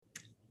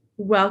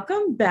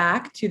Welcome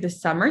back to the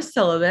summer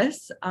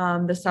syllabus,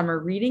 the summer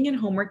reading and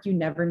homework you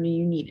never knew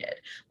you needed.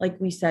 Like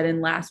we said in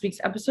last week's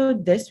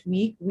episode, this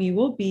week we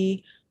will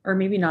be, or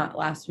maybe not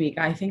last week,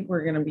 I think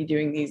we're going to be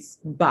doing these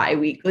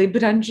bi-weekly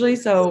potentially.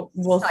 So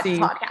we'll Such see.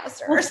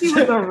 We'll see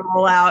what podcasters. the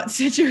rollout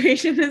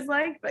situation is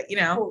like. But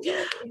Totally.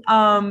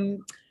 um,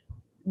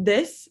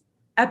 this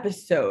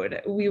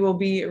episode we will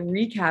be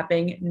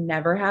recapping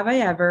Never Have I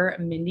Ever,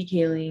 Mindy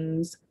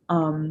Kaling's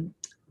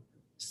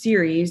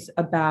series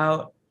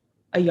about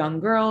a young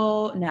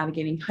girl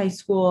navigating high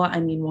school. I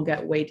mean, we'll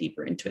get way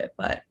deeper into it,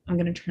 but I'm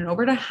going to turn it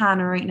over to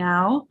Hannah right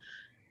now.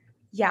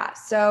 Yeah,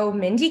 so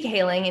Mindy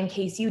Kaling, in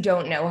case you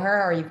don't know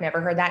her or you've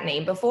never heard that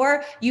name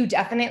before, you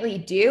definitely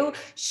do.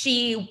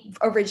 She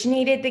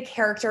originated the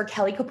character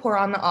Kelly Kapoor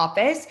on The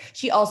Office.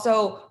 She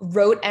also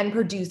wrote and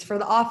produced for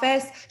The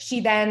Office.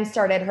 She then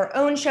started her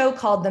own show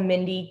called The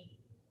Mindy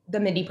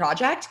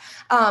Project,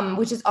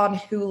 which is on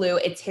Hulu.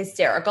 It's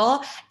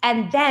hysterical.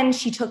 And then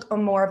she took a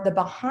more of the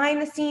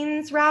behind the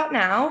scenes route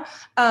now.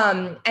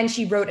 And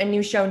she wrote a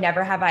new show,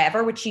 Never Have I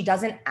Ever, which she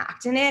doesn't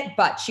act in it,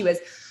 but she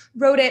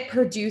wrote it,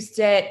 produced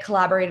it,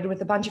 collaborated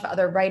with a bunch of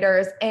other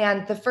writers.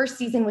 And the first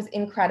season was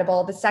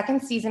incredible. The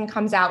second season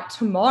comes out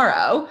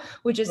tomorrow,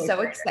 which is so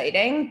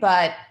exciting.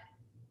 But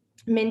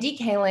Mindy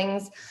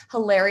Kaling's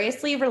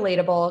hilariously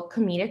relatable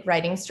comedic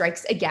writing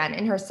strikes again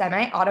in her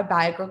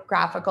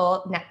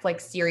semi-autobiographical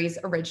Netflix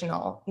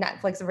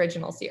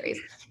original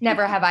series,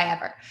 Never Have I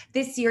Ever.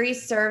 This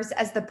series serves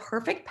as the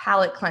perfect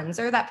palate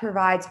cleanser that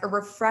provides a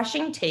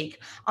refreshing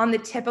take on the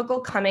typical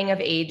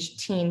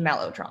coming-of-age teen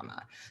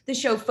melodrama. The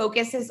show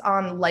focuses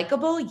on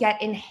likable yet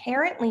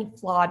inherently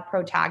flawed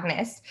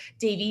protagonist,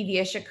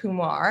 Devi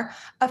Kumar,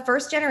 a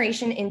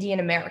first-generation Indian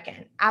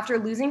American. After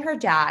losing her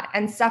dad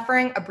and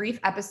suffering a brief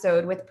episode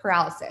with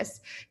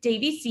paralysis,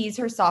 Davy sees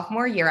her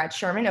sophomore year at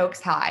Sherman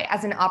Oaks High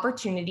as an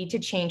opportunity to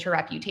change her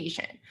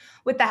reputation.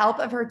 With the help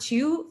of her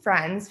two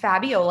friends,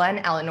 Fabiola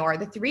and Eleanor,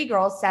 the three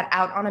girls set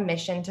out on a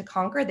mission to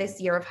conquer this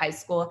year of high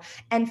school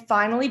and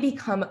finally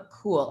become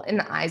cool in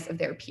the eyes of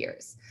their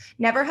peers.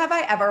 Never Have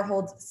I Ever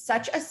holds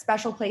such a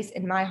special place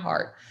in my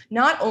heart,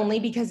 not only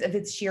because of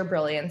its sheer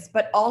brilliance,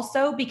 but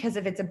also because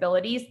of its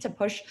abilities to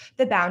push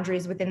the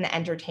boundaries within the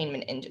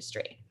entertainment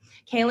industry.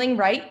 Kaling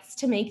writes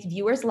to make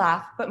viewers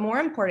laugh, but more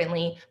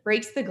importantly,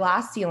 breaks the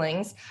glass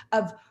ceilings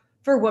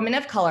for women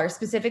of color,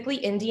 specifically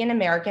Indian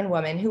American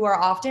women, who are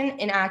often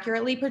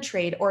inaccurately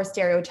portrayed or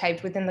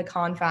stereotyped within the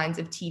confines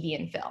of TV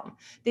and film.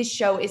 This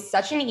show is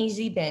such an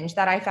easy binge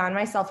that I found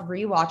myself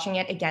rewatching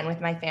it again with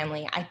my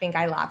family. I think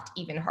I laughed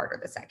even harder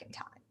the second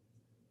time.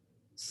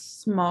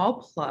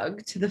 Small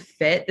plug to the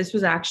fit. This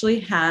was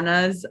actually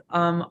Hannah's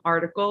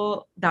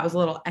article. That was a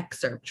little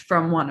excerpt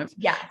from one of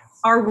Yes.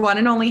 our one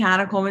and only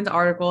Hannah Coleman's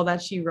article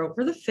that she wrote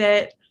for the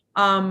fit.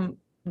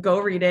 Go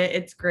read it.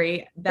 It's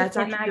great. That's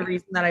actually the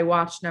reason that I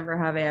watched Never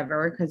Have I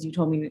Ever, because you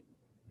told me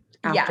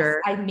after.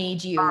 Yes, I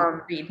made you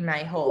read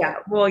my whole. Yeah,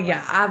 well,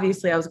 yeah,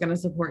 obviously I was going to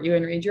support you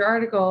and read your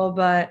article,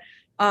 but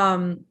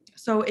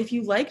so if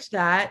you liked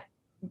that,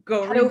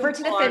 go head over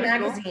to the Fit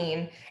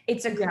Magazine.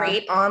 It's a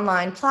great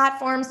online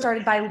platform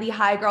started by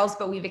Lehigh Girls,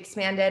 but we've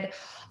expanded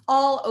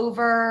all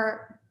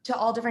over to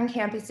all different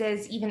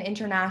campuses, even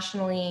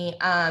internationally.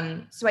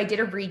 So I did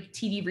a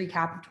TV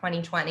recap of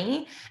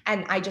 2020,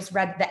 and I just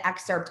read the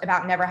excerpt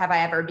about Never Have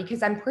I Ever,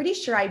 because I'm pretty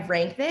sure I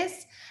ranked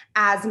this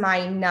as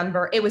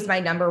it was my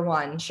number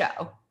one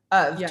show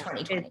of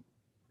 2020.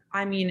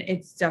 I mean,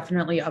 it's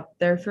definitely up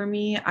there for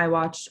me. I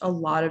watched a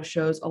lot of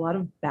shows, a lot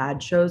of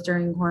bad shows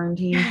during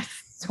quarantine. Yes,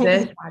 so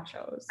many bad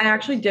shows. I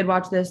actually did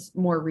watch this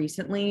more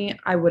recently.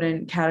 I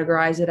wouldn't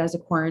categorize it as a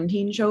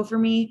quarantine show for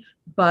me,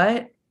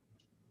 but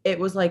it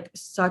was like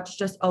such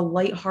just a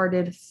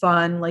lighthearted,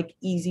 fun, like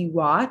easy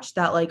watch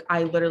that like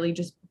I literally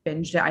just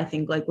binged it, I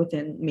think like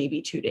within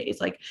maybe 2 days.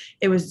 Like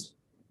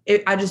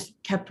I just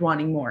kept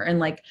wanting more. And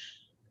like,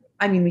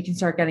 I mean, we can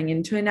start getting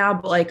into it now,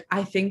 but like,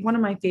 I think one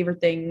of my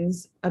favorite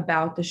things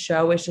about the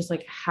show is just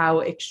like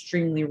how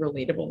extremely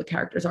relatable the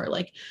characters are.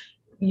 Like,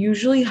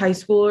 usually high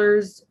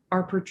schoolers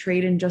are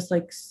portrayed in just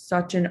like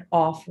such an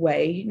off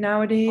way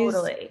nowadays.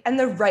 Totally. And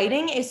the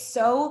writing is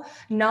something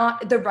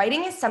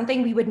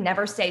we would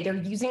never say. They're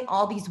using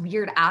all these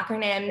weird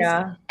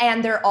acronyms,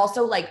 and they're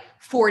also like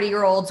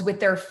 40-year-olds with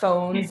their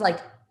phones, like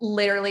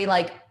literally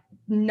like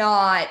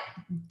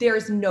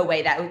there's no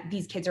way that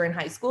these kids are in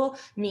high school.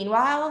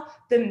 Meanwhile,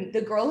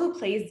 the girl who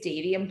plays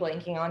Davy, I'm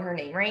blanking on her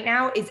name right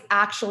now, is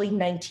actually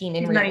 19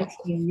 in real life.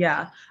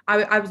 Yeah.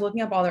 I was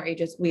looking up all their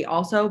ages. We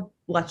also,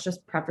 let's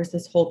just preface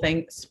this whole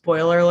thing.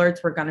 Spoiler alerts.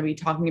 We're going to be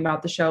talking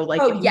about the show.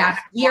 Like, yes,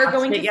 you're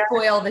going to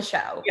spoil the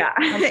show. Yeah.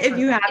 If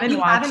you haven't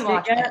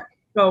watched it yet,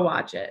 go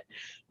watch it.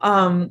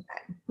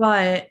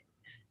 But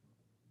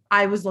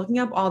I was looking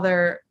up all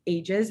their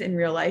ages in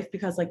real life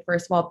because, like,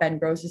 first of all, Ben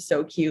Gross is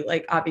so cute.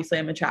 Like, obviously,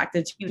 I'm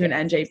attracted to an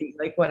NJB,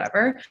 like,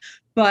 whatever.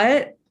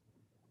 But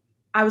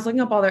I was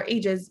looking up all their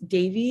ages.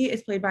 Davy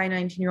is played by a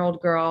 19-year-old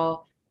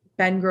girl.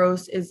 Ben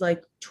Gross is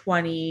like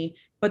 20.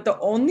 But the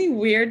only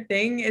weird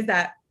thing is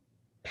that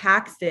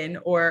Paxton,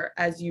 or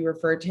as you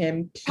refer to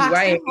him,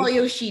 Paxton PYH. Hall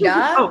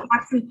Yoshida. Oh,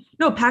 Paxton.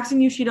 No,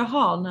 Paxton Yoshida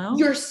Hall. No.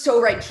 You're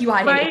so right.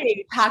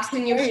 PYH.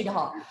 Paxton PYH. Yoshida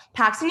Hall.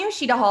 Paxton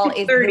Yoshida Hall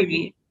He's is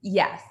 30.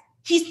 yes.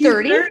 He's He's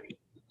 30. 30.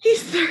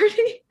 He's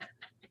 30.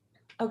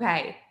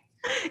 Okay.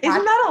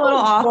 Isn't that a little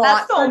off?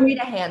 That's the for me only.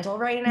 to handle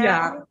right now.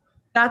 Yeah.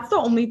 That's the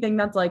only thing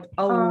that's like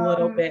a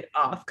little Um, bit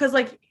off. Cause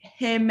like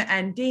him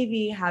and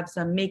Davy have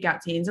some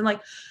makeout scenes, and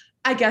like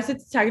I guess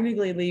it's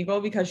technically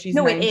legal because she's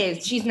No, 19. it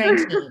is. She's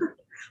 19.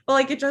 But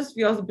like it just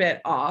feels a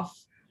bit off.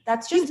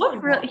 That's just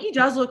He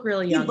does look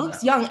really he young.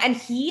 looks young. And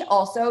he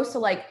also, so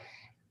like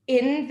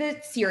in the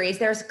series,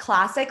 there's a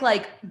classic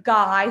like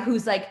guy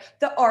who's like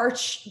the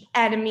arch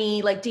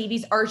enemy, like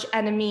Davy's arch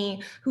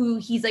enemy, who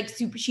he's like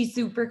she's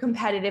super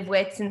competitive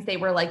with since they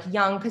were like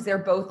young, because they're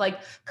both like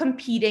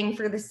competing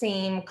for the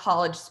same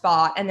college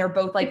spot, and they're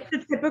both like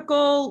it's the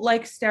typical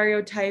like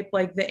stereotype,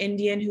 like the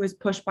Indian who is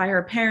pushed by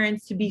her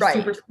parents to be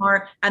super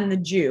smart, and the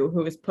Jew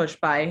who is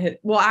pushed by his,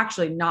 well,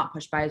 actually not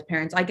pushed by his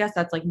parents. I guess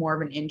that's like more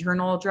of an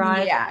internal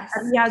drive. Yes.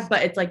 Yes,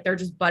 but it's like they're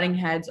just butting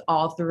heads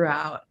all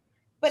throughout.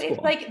 But school.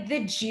 It's like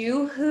the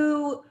Jew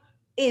who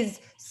is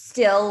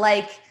still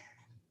like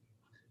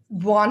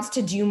wants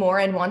to do more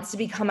and wants to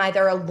become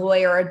either a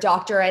lawyer or a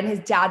doctor, and his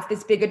dad's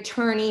this big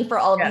attorney for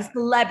all of these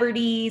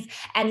celebrities,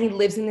 and he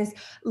lives in this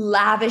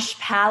lavish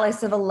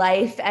palace of a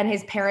life, and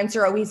his parents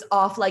are always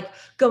off like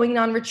going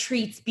on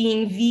retreats,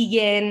 being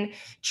vegan,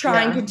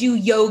 trying to do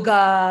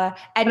yoga,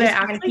 and just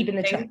kind of keeping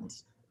the trend.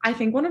 I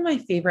think one of my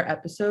favorite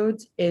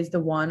episodes is the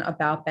one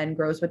about Ben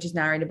Gross, which is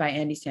narrated by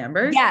Andy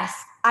Samberg. Yes,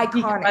 iconic.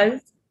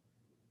 Because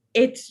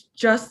it's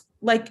just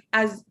like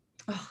I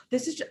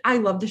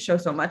love this show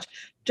so much,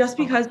 just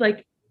because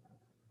like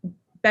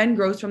Ben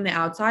Gross from the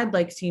outside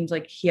like seems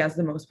like he has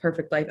the most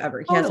perfect life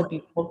ever. He has a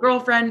beautiful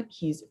girlfriend,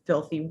 he's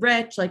filthy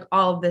rich, like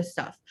all of this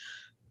stuff.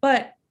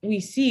 But we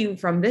see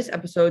from this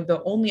episode,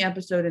 the only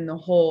episode in the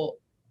whole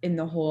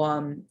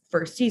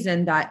first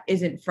season that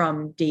isn't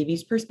from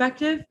Davy's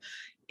perspective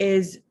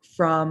is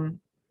from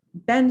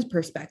Ben's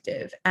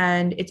perspective,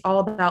 and it's all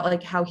about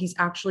like how he's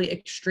actually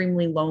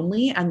extremely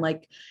lonely, and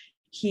like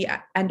he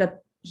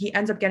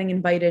ends up getting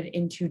invited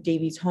into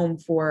Davy's home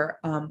for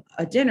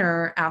a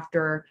dinner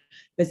after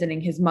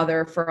visiting his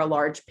mother for a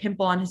large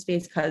pimple on his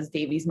face, because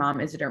Davy's mom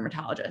is a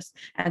dermatologist.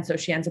 And so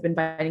she ends up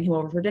inviting him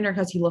over for dinner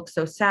because he looks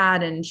so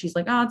sad. And she's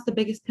like, oh, it's the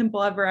biggest pimple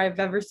I've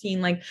ever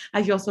seen. Like,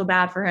 I feel so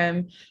bad for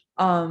him.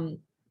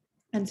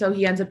 And so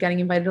he ends up getting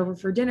invited over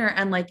for dinner,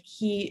 and like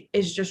he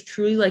is just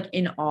truly like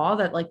in awe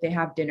that like they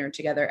have dinner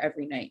together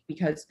every night,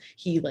 because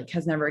he like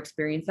has never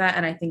experienced that.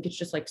 And I think it's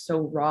just like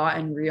so raw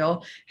and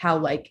real how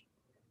like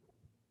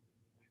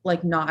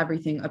not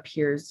everything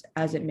appears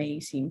as it may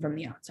seem from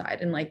the outside.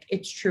 And like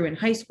it's true in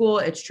high school,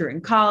 it's true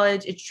in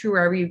college, it's true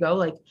wherever you go.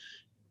 Like,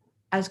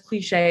 as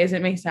cliche as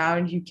it may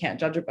sound, you can't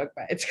judge a book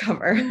by its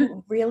cover.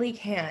 You really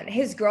can.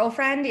 His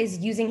girlfriend is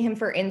using him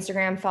for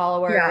Instagram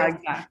followers. Yeah,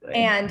 exactly.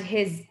 And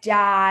his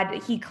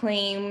dad, he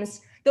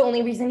claims the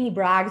only reason he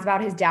brags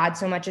about his dad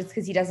so much is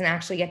because he doesn't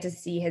actually get to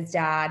see his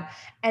dad.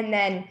 And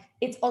then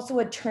it's also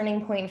a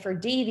turning point for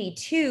Davy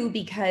too,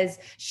 because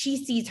she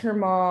sees her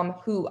mom,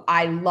 who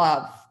I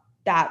love.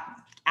 That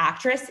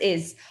actress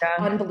is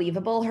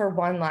unbelievable. Her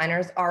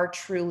one-liners are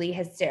truly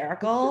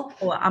hysterical.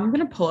 Well, I'm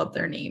gonna pull up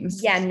their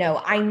names. Yeah,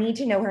 no, I need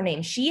to know her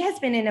name. She has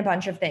been in a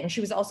bunch of things.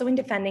 She was also in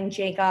Defending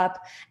Jacob,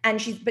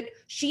 and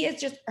she is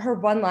just, her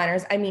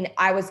one-liners. I mean,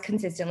 I was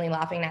consistently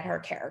laughing at her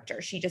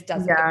character. She just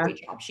does a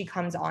great job. She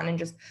comes on and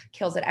just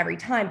kills it every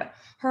time. But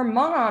her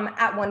mom,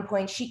 at one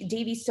point,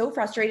 Davy's so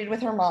frustrated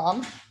with her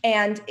mom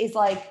and is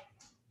like,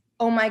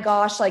 oh my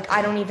gosh, like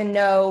I don't even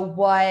know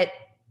what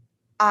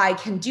I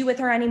can do with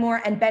her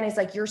anymore. And Ben is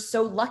like, you're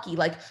so lucky.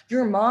 Like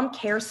your mom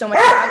cares so much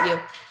about you.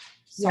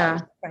 Sorry,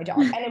 my dog.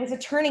 And it was a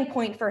turning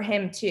point for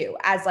him too,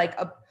 as like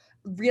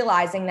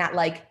realizing that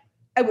like,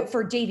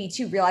 for Davy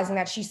too, realizing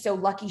that she's so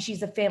lucky.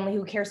 She's a family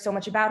who cares so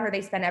much about her.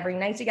 They spend every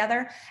night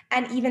together.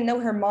 And even though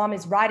her mom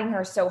is riding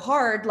her so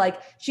hard,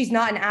 like she's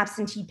not an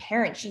absentee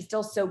parent. She's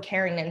still so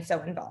caring and so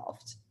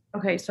involved.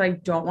 Okay. So I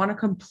don't want to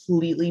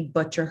completely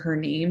butcher her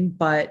name,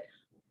 but,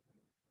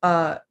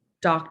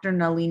 Dr.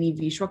 Nalini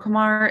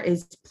Vishwakumar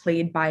is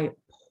played by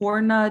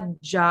Purna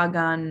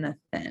Jagannathan.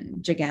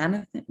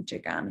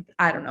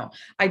 I don't know.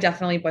 I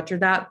definitely butchered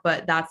that,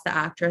 but that's the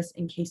actress,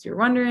 in case you're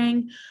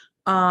wondering.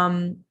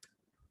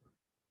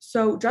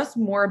 So just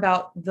more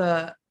about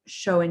the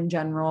show in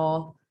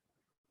general.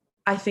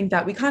 I think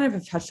that we kind of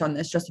have touched on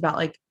this, just about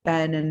like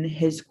Ben and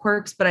his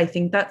quirks, but I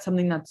think that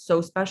something that's so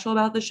special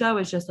about the show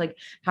is just like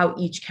how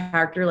each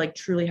character like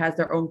truly has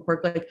their own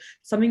quirk. Like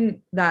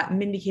something that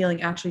Mindy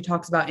Kaling actually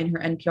talks about in her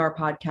NPR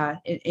podcast,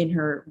 in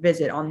her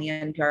visit on the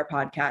NPR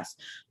podcast,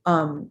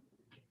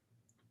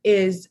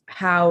 is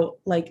how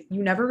like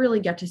you never really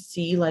get to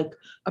see like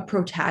a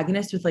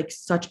protagonist with like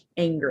such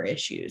anger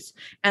issues,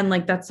 and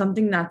like that's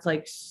something that's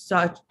like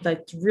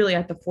that's really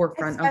at the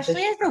forefront,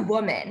 especially as a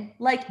woman.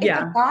 Like if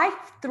a guy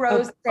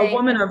throws a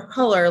woman of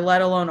color,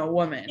 let alone a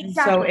woman.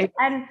 Exactly.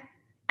 So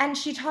and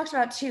she talked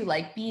about too,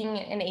 like being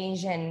an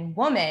Asian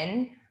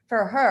woman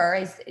for her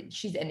is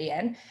she's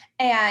Indian,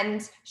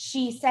 and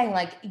she's saying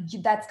like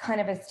that's kind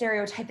of a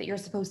stereotype that you're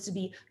supposed to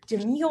be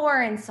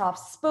demure and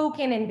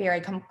soft-spoken and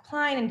very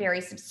compliant and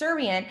very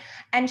subservient.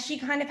 And she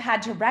kind of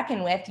had to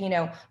reckon with, you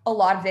know, a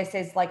lot of this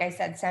is, like I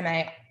said,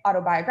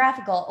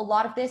 semi-autobiographical. A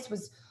lot of this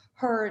was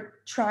her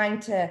trying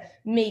to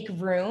make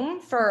room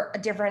for a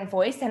different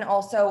voice, and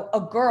also a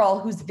girl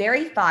who's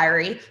very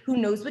fiery, who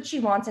knows what she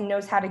wants and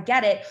knows how to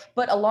get it,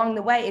 but along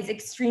the way is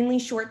extremely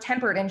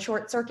short-tempered and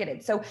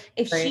short-circuited. So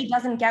if she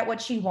doesn't get what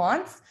she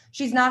wants,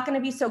 she's not going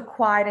to be so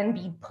quiet and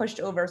be pushed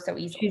over so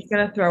easily. She's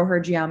going to throw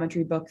her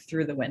geometry book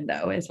through the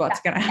window is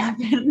what's going to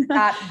happen.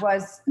 That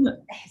was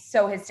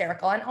so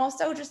hysterical. And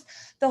also just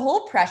the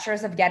whole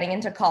pressures of getting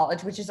into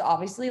college, which is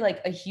obviously like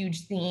a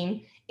huge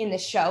theme in the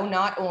show,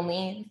 not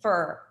only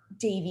for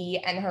Davy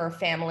and her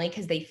family,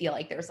 because they feel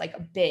like there's like a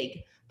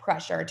big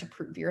pressure to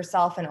prove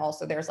yourself, and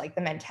also there's like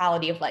the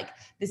mentality of like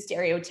the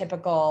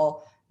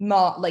stereotypical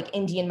mom, like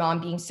Indian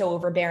mom being so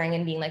overbearing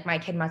and being like, my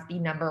kid must be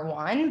number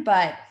one.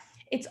 But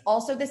it's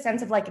also the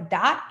sense of like,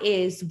 that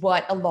is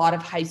what a lot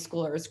of high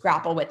schoolers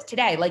grapple with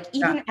today. Like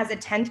even as a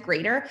 10th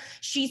grader,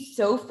 she's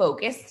so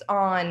focused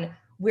on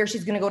where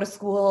she's going to go to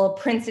school,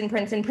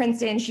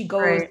 Princeton. She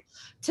goes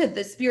to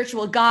the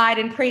spiritual guide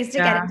and prays to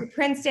get into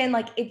Princeton.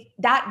 Like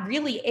that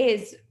really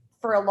is,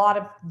 for a lot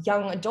of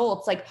young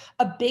adults, like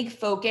a big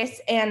focus.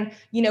 And,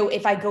 you know,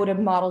 if I go to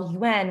Model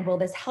UN, will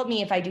this help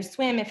me if I do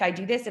swim, if I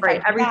do this, if I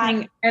do everything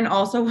that? And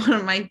also one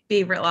of my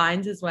favorite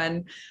lines is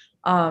when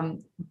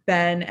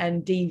Ben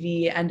and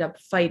Davy end up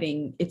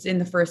fighting. It's in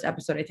the first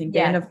episode, I think.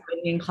 They end up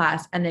fighting in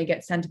class and they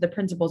get sent to the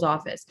principal's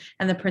office,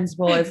 and the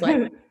principal is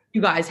like,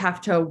 you guys have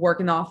to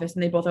work in the office.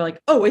 And they both are like,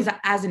 oh, is that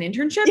as an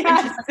internship?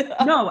 Yes. And she's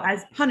like, no,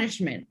 as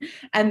punishment.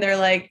 And they're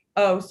like,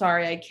 oh,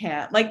 sorry, I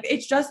can't. Like,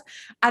 it's just,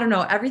 I don't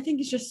know. Everything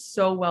is just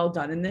so well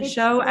done in this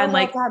show. So and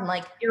like,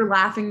 you're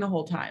laughing the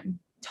whole time.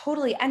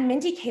 Totally. And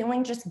Mindy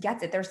Kaling just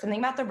gets it. There's something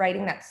about the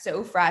writing that's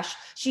so fresh.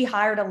 She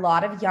hired a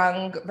lot of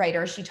young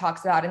writers. She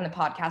talks about in the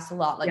podcast a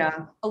lot, like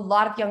a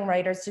lot of young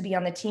writers to be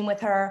on the team with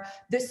her.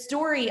 The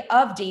story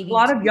of Davy. A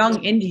lot of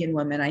young Indian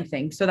women, I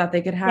think, so that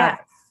they could have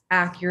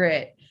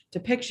accurate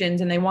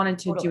depictions, and they wanted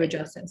to do it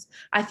justice.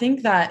 I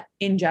think that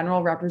in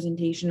general,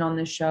 representation on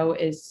this show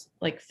is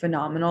like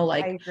phenomenal.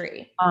 Like, I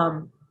agree.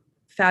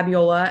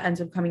 Fabiola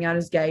ends up coming out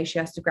as gay. She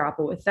has to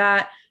grapple with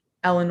that.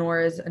 Eleanor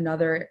is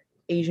another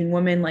Asian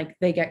woman. Like,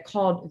 they get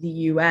called the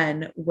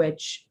UN,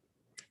 which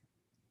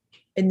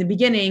in the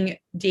beginning,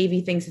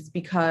 Davy thinks it's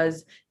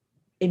because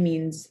it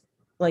means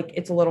like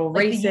it's a little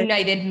like racist. The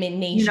United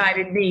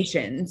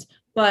Nations.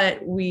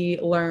 But we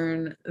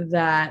learn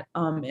that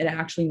it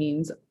actually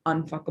means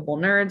unfuckable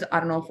nerds. I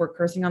don't know if we're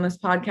cursing on this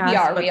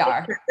podcast. We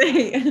are.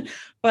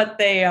 But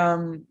they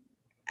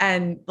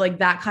and like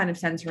that kind of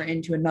sends her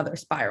into another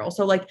spiral.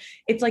 So like,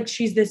 it's like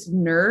she's this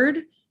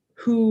nerd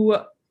who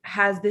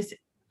has this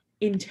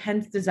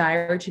intense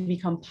desire to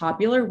become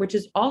popular, which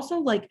is also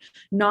like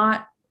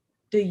not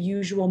the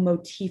usual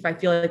motif, I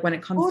feel like, when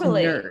it comes to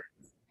nerds.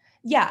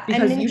 Yeah.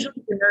 Because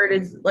usually the nerd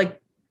is like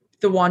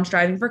the one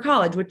striving for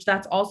college, which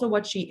that's also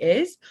what she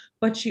is,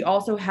 but she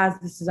also has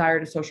this desire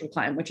to social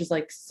climb, which is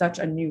like such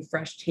a new,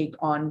 fresh take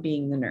on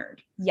being the nerd.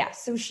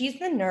 Yes, so she's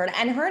the nerd,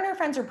 and her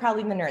friends are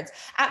probably the nerds.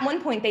 At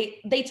one point,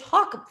 they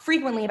talk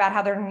frequently about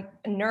how they're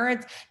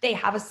nerds. They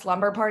have a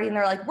slumber party, and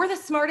they're like, we're the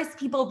smartest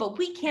people, but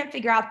we can't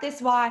figure out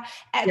this why,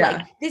 and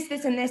like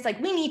this, and this.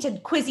 Like, we need to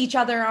quiz each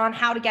other on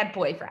how to get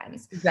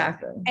boyfriends.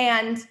 Exactly.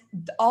 And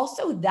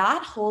also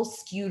that whole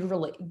skewed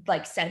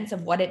like sense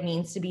of what it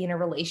means to be in a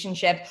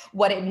relationship,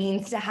 what it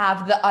means to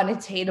have the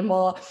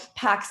unattainable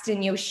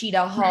Paxton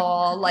Yoshida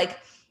Hall, like,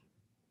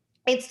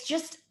 it's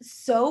just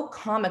so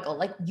comical.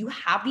 Like, you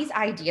have these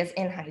ideas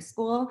in high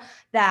school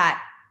that,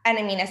 and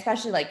I mean,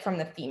 especially like from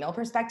the female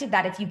perspective,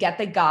 that if you get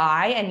the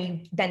guy and you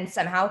then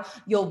somehow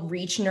you'll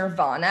reach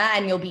nirvana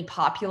and you'll be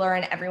popular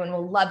and everyone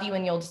will love you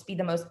and you'll just be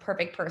the most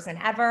perfect person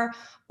ever.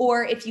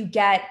 Or if you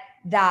get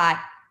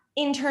that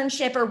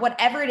internship or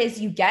whatever it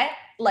is you get,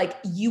 like,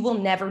 you will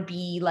never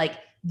be like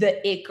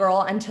the it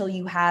girl until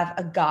you have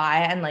a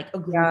guy and like a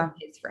group of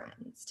his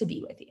friends to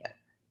be with you.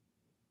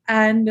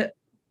 And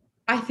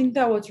I think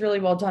that what's really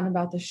well done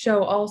about the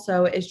show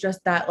also is just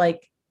that,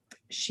 like,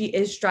 she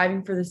is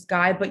striving for this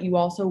guy, but you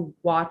also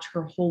watch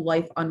her whole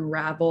life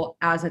unravel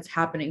as it's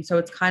happening. So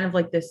it's kind of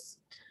like this,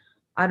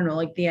 I don't know,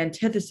 like the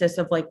antithesis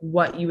of like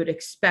what you would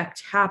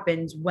expect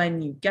happens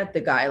when you get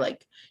the guy.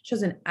 Like, she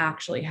doesn't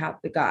actually have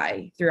the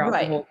guy throughout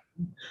the whole,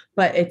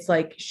 but it's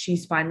like,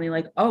 she's finally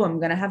like, oh, I'm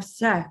going to have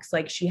sex.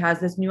 Like, she has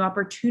this new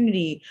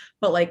opportunity,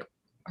 but like,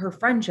 her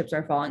friendships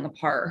are falling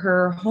apart,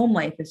 her home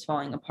life is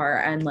falling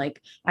apart. And like,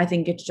 I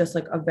think it's just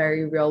like a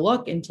very real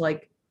look into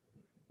like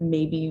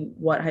maybe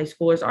what high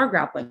schoolers are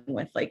grappling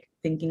with, like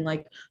thinking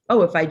like,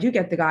 oh, if I do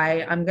get the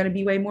guy, I'm going to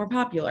be way more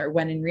popular,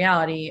 when in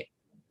reality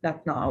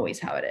that's not always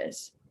how it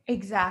is.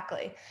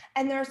 Exactly.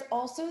 And there's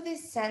also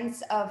this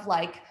sense of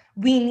like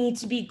we need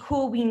to be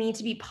cool, we need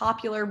to be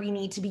popular, we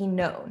need to be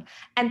known.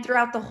 And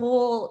throughout the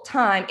whole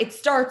time, it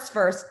starts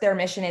first, their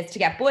mission is to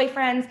get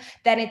boyfriends,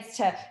 then it's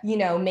to, you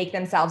know, make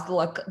themselves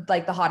look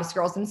like the hottest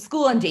girls in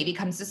school, and Davy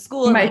comes to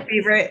school. And My like,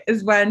 favorite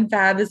is when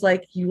Fab is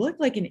like, you look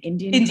like an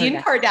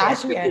Indian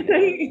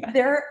Kardashian.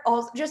 There are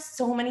also just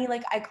so many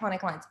like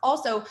iconic lines.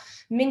 Also,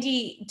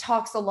 Mindy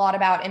talks a lot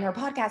about in her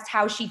podcast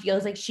how she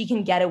feels like she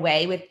can get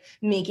away with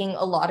making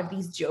a lot of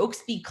these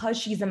jokes because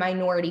she's a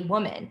minority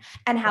woman,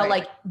 and how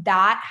like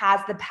that has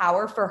the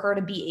power for her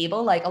to be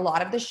able, like a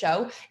lot of the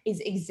show is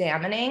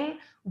examining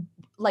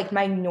like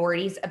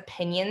minorities'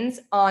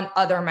 opinions on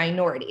other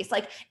minorities.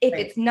 Like if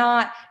it's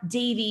not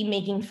Davy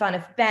making fun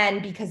of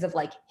Ben because of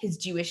like his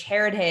Jewish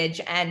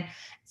heritage and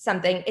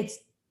something, it's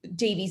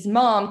Davy's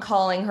mom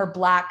telling her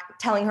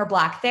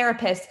black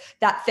therapist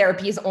that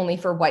therapy is only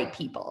for white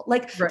people.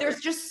 Like there's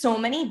just so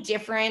many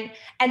different,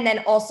 and then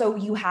also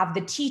you have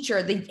the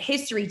teacher, the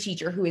history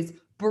teacher, who is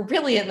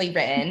brilliantly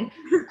written,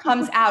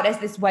 comes out as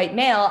this white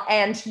male,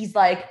 and he's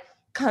like,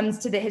 comes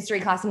to the history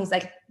class and he's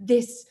like,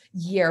 this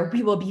year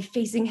we will be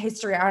facing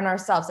history on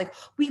ourselves. Like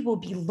we will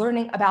be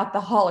learning about the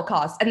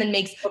Holocaust, and then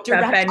makes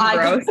direct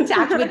eye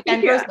contact with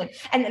Ben Grossman.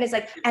 And then it's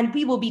like, and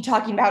we will be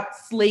talking about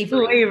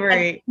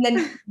slavery. And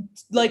then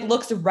like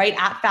looks right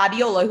at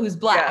Fabiola, who's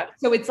black.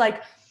 So it's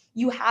like,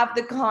 you have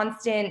the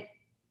constant,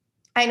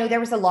 I know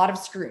there was a lot of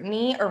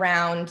scrutiny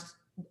around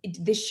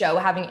this show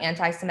having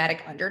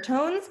anti-Semitic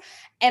undertones.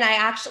 And I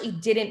actually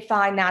didn't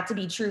find that to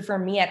be true for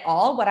me at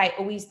all. What I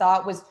always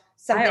thought was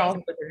something I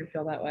also didn't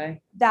feel that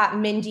way. That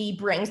Mindy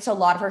brings to a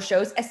lot of her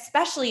shows,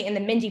 especially in the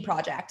Mindy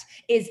Project,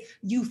 is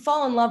you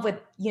fall in love with,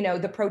 you know,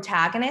 the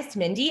protagonist,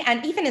 Mindy,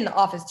 and even in The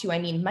Office too. I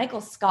mean,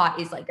 Michael Scott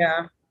is like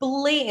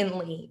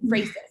blatantly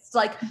racist.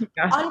 Like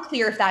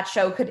unclear if that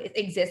show could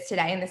exist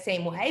today in the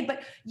same way,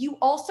 but you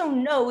also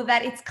know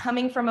that it's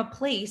coming from a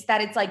place that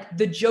it's like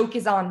the joke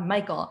is on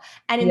Michael.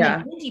 And in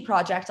the Mindy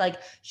Project, like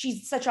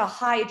she's such a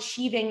high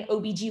achieving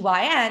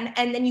OBGYN,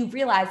 and then you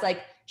realize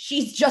like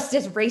she's just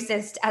as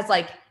racist as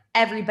like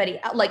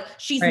everybody, like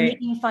she's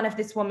making fun of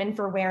this woman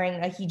for wearing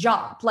a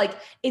hijab. Like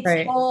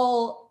it's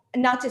all,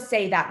 not to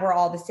say that we're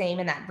all the same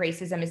and that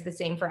racism is the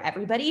same for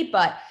everybody,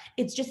 but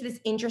it's just this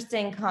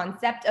interesting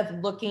concept of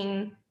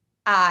looking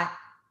at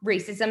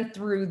racism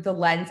through the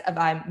lens of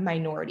a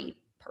minority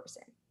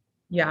person.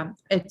 Yeah,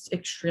 it's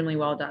extremely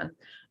well done.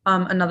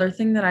 Another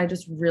thing that I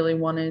just really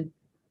wanted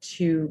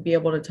to be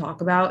able to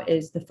talk about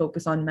is the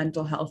focus on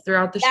mental health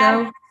throughout the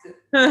show.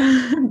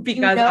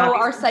 Because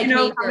our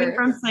coming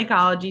from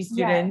psychology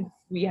students,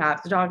 we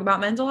have to talk about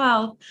mental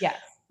health. Yes.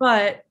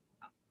 But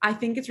I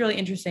think it's really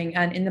interesting.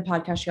 And in the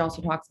podcast, she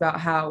also talks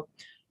about how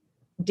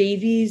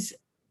Davy's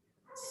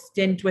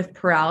stint with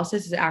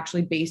paralysis is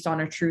actually based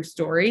on a true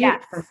story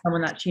from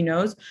someone that she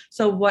knows.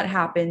 So what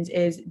happens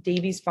is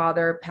Davy's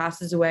father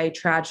passes away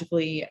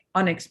tragically,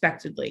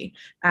 unexpectedly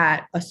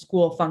at a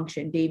school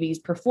function. Davy's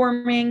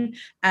performing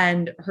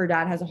and her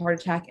dad has a heart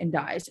attack and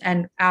dies.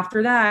 And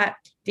after that,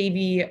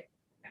 Davy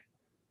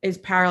is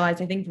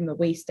paralyzed, I think, from the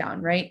waist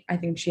down, right? I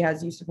think she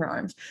has use of her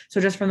arms. So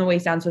just from the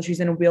waist down. So she's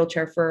in a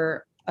wheelchair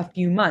for a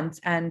few months.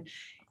 And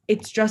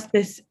it's just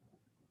this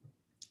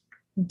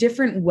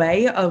different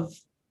way of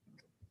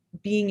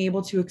being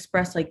able to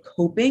express like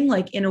coping,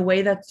 like in a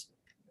way that's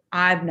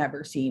I've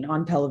never seen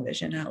on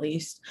television, at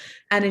least.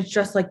 And it's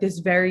just like this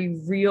very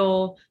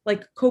real,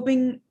 like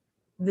coping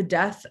the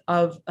death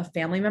of a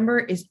family member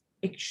is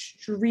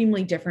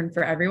extremely different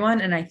for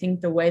everyone. And I think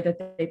the way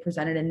that they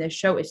presented in this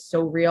show is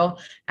so real.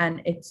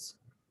 And it's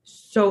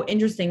so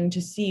interesting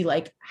to see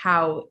like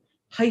how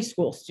high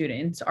school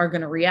students are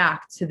going to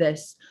react to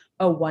this.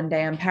 Oh, one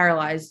day I'm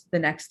paralyzed. The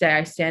next day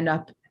I stand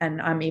up and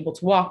I'm able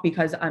to walk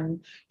because I'm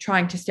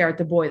trying to stare at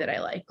the boy that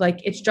I like. Like,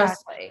 it's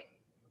just,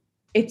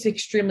 it's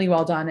extremely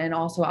well done. And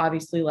also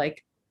obviously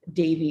like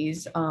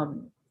Davy's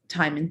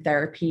time in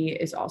therapy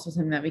is also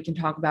something that we can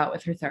talk about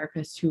with her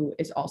therapist, who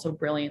is also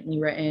brilliantly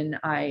written.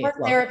 Her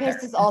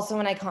therapist is also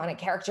an iconic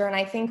character. And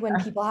I think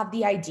when people have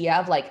the idea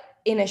of like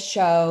in a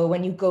show,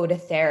 when you go to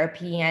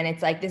therapy and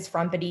it's like this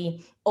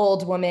frumpy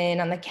old woman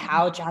on the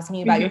couch asking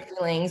you about your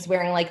feelings,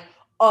 wearing like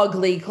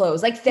ugly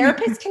clothes. Like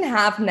therapists can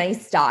have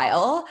nice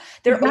style.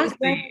 They're always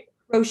like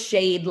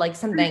crocheted like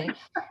something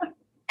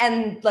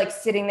and like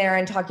sitting there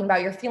and talking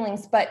about your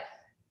feelings. But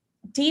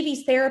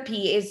Davy's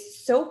therapy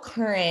is so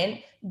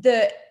current.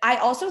 I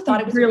also thought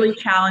it was really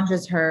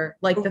challenges her.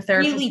 Like the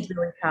therapist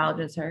really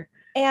challenges her.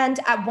 And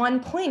at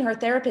one point, her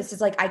therapist is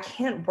like, I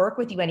can't work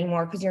with you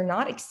anymore because you're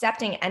not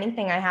accepting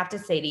anything I have to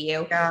say to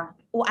you. Yeah.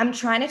 Well, I'm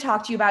trying to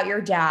talk to you about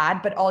your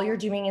dad, but all you're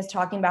doing is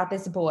talking about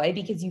this boy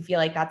because you feel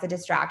like that's a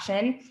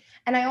distraction.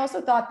 And I also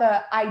thought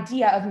the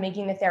idea of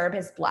making the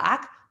therapist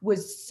Black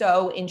was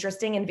so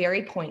interesting and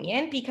very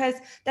poignant because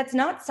that's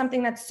not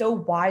something that's so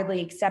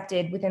widely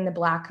accepted within the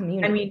Black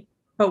community. I mean,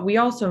 but we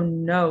also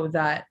know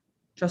that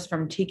just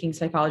from taking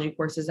psychology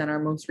courses and our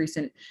most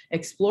recent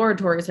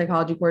exploratory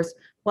psychology course,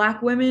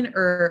 Black women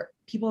or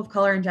people of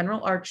color in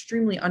general are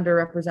extremely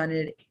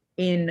underrepresented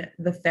in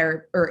the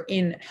therapy or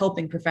in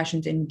helping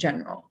professions in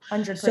general.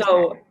 100%.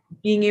 So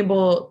being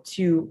able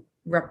to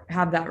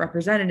have that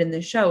represented in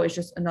the show is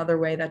just another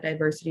way that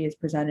diversity is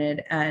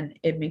presented, and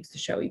it makes the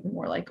show even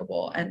more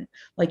likable. And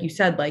like you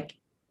said, like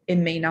it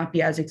may not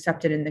be as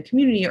accepted in the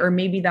community, or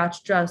maybe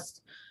that's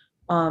just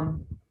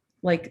um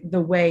like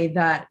the way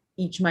that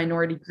each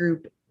minority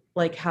group,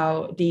 like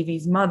how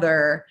Davy's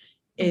mother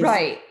is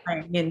Right.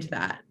 playing into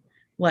that.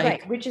 Right,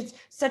 Like, which is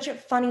such a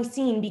funny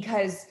scene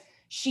because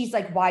she's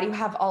like, why do you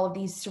have all of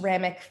these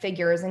ceramic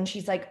figures? And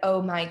she's like,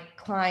 oh, my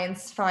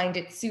clients find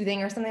it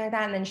soothing or something like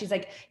that. And then she's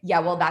like, yeah,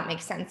 well, that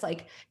makes sense.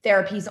 Like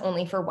therapy's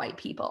only for white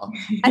people.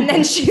 And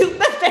then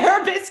the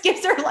therapist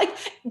gives her like,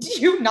 do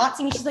you not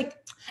see me? She's like,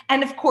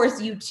 and of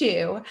course you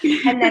too.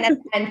 And then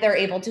at the end, they're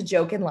able to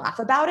joke and laugh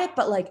about it.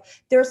 But like,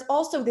 there's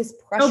also this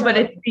pressure. no, but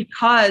it's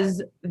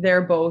because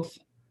they're both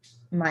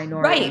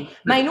minority. Right,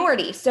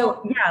 minority.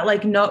 So yeah,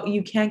 like no,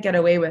 you can't get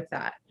away with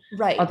that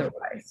right,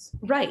 otherwise.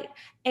 right.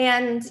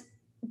 And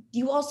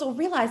you also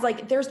realize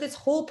like there's this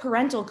whole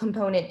parental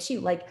component too.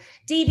 Like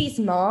Davy's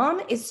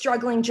mom is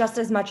struggling just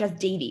as much as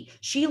Davy.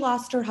 She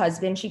lost her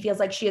husband. She feels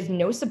like she has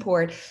no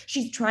support.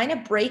 She's trying to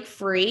break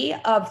free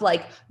of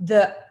like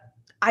the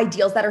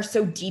ideals that are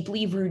so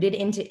deeply rooted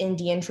into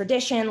Indian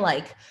tradition,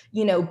 like,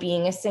 you know,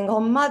 being a single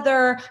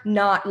mother,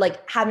 not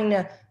like having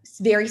a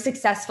very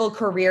successful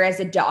career as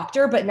a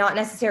doctor, but not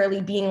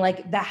necessarily being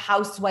like the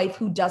housewife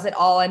who does it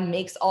all and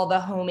makes all the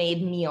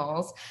homemade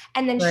meals.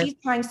 And then Right. she's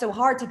trying so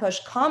hard to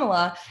push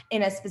Kamala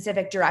in a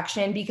specific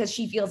direction because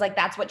she feels like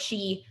that's what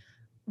she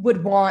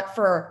would want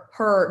for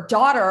her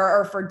daughter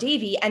or for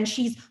Davy, and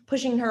she's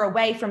pushing her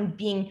away from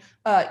being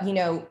you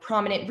know,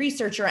 prominent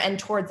researcher and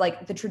towards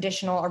like the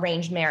traditional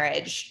arranged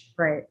marriage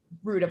Right.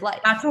 route of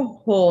life. That's a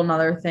whole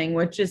nother thing,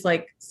 which is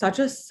like such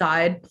a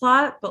side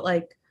plot, but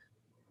like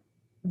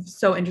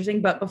so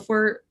interesting. But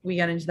before we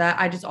get into that,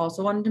 I just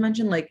also wanted to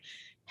mention like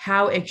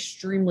how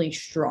extremely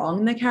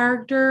strong the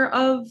character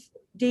of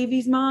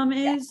Davy's mom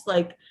is.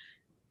 Like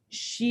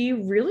she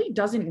really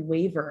doesn't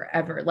waver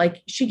ever.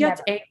 Like she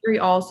gets angry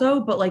also,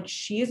 but like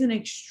she is an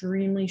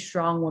extremely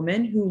strong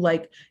woman who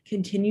like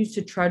continues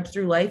to trudge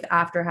through life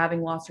after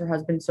having lost her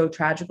husband so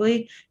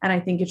tragically. And I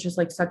think it's just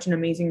like such an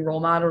amazing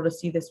role model to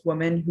see this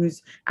woman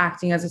who's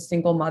acting as a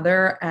single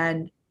mother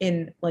and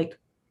in like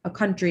a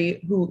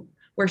country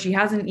where she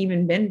hasn't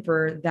even been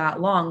for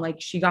that long.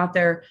 Like she got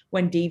there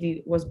when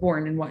Davy was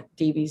born, and what,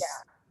 Davy's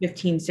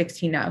 15,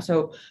 16 now.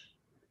 So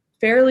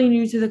fairly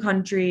new to the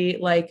country,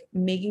 like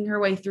making her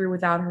way through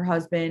without her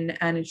husband.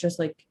 And it's just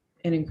like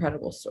an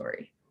incredible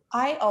story.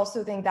 I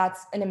also think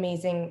that's an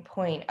amazing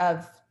point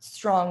of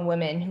strong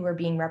women who are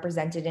being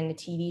represented in a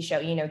TV show.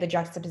 You know, the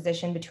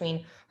juxtaposition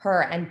between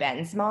her and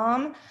Ben's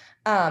mom,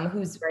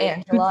 who's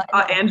Angela.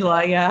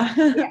 Angela, yeah.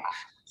 Yeah.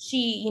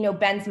 She, you know,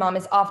 Ben's mom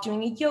is off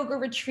doing a yoga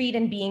retreat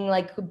and being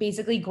like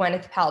basically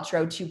Gwyneth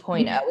Paltrow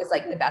 2.0 is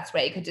like the best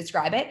way I could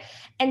describe it.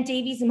 And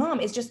Davy's mom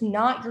is just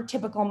not your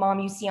typical mom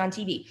you see on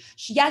TV.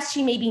 Yes,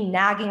 she may be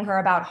nagging her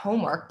about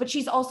homework, but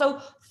she's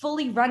also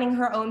fully running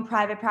her own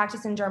private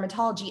practice in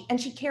dermatology.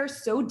 And she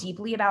cares so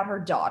deeply about her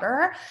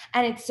daughter.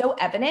 And it's so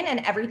evident.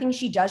 And everything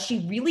she does,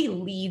 she really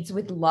leads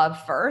with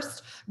love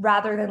first,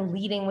 rather than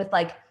leading with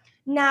like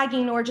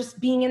nagging or just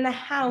being in the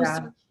house.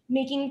 Yeah.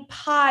 Making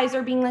pies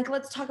or being like,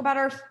 let's talk about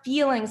our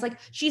feelings. Like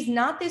she's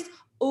not this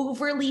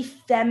overly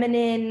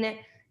feminine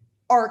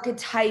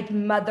archetype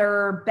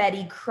mother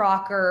Betty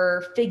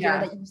Crocker figure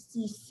that you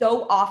see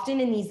so often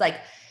in these like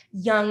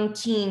young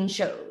teen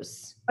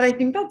shows. But I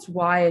think that's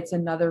why it's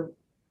another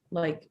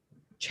like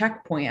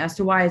checkpoint as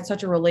to why it's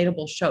such a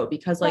relatable show,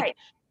 because like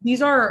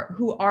these are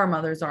who our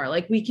mothers are.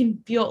 Like we can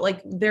feel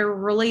like they're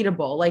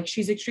relatable. Like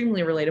she's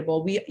extremely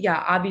relatable.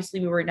 Obviously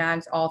we were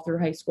nags all through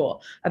high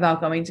school about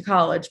going to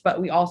college,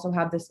 but we also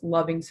have this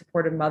loving,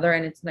 supportive mother.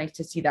 And it's nice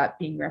to see that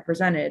being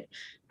represented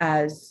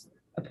as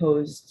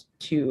opposed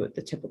to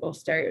the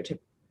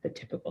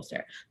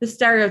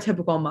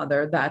stereotypical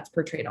mother that's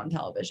portrayed on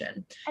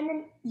television. And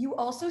then you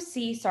also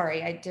see, did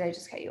I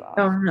just cut you off?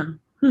 Oh, no.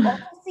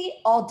 Also see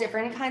all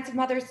different kinds of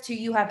mothers too.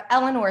 You have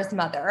Eleanor's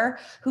mother,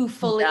 who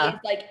fully is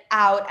like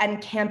out and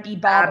can't be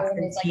bothered,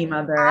 and is like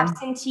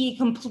absentee,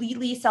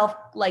 completely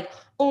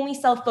only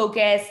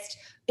self-focused,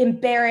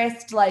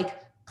 embarrassed, like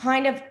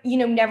kind of, you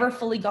know, never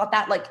fully got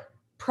that like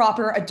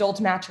proper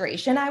adult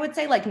maturation, I would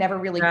say, like never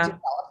really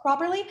developed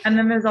properly. And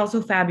then there's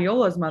also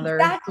Fabiola's mother,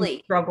 who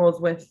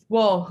struggles with,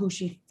 who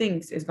she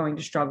thinks is going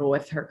to struggle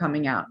with her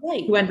coming out,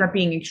 who ends up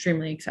being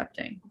extremely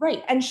accepting.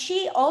 Right. And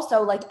she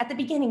also, like at the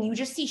beginning, you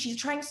just see she's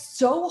trying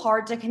so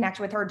hard to connect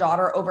with her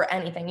daughter over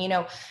anything, you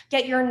know,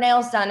 get your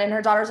nails done. And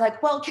her daughter's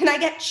like, well, can I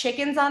get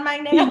chickens on my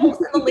nails?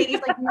 And the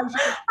lady's like, no,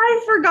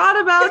 I forgot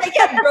about that.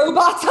 Get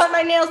robots on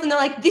my nails. And they're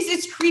like, this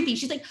is creepy.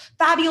 She's like,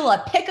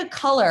 Fabiola, pick a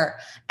color.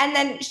 And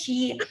then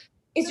she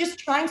is just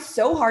trying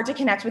so hard to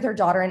connect with her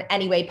daughter in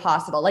any way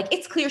possible. Like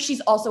it's clear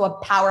she's also a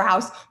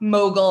powerhouse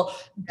mogul,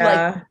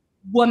 like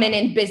woman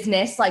in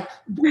business, like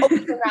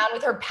always around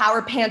with her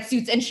power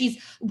pantsuits, and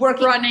she's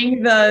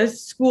running the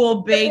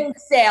school bake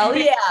sale.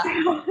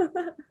 Yeah.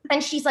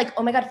 And she's like,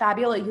 oh my God,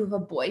 Fabiola, you have a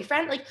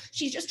boyfriend? Like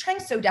she's just trying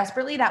so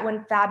desperately that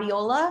when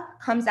Fabiola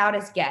comes out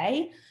as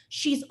gay,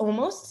 she's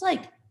almost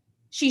like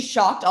she's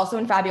shocked. Also,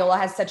 and Fabiola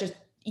has such a,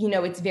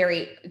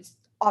 it's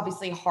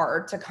obviously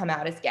hard to come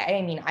out as gay.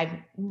 I mean, I've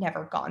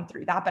never gone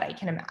through that, but I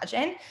can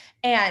imagine.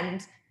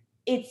 And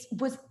it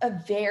was a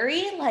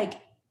very like,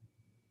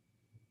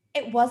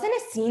 it wasn't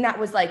a scene that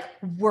was like,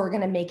 we're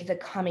going to make the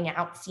coming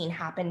out scene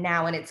happen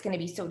now and it's going to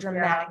be so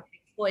dramatic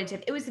and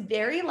exploitative. It was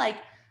very like,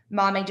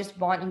 Mom, I just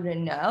want you to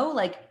know,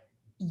 like,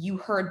 you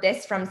heard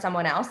this from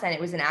someone else and it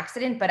was an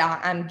accident, but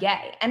I'm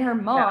gay. And her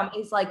mom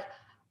is like,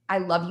 I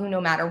love you no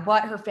matter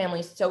what. Her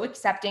family's so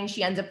accepting.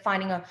 She ends up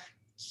finding a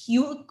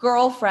cute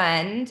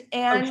girlfriend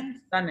and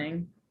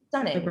stunning.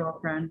 The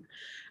girlfriend.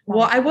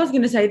 Well, I was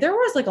going to say there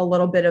was like a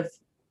little bit of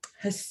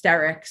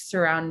hysterics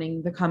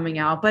surrounding the coming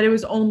out, but it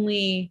was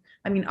only,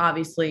 I mean,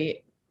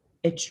 obviously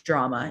it's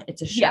drama,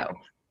 it's a show,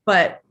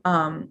 but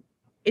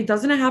it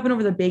doesn't happen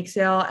over the bake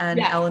sale, and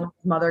Eleanor's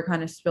mother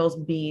kind of spills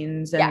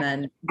beans, and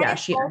then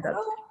she ends up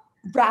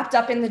wrapped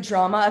up in the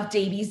drama of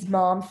Davy's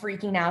mom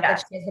freaking out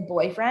that she has a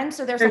boyfriend.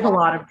 So there's a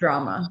lot of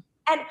drama,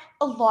 and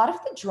a lot of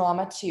the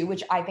drama too,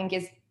 which I think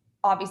is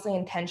obviously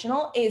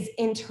intentional, is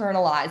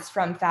internalized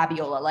from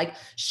Fabiola. Like,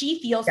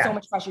 she feels so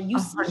much pressure. You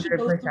see, she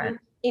goes through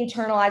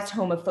internalized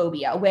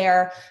homophobia,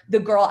 where the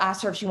girl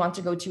asked her if she wants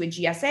to go to a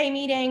GSA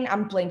meeting.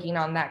 I'm blanking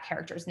on that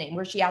character's name,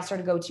 where she asked her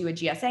to go to a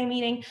GSA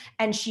meeting,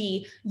 and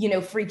she,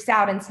 freaks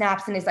out and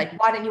snaps and is like,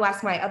 why didn't you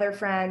ask my other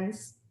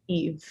friends?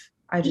 Eve.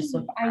 I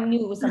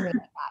knew it was something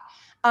like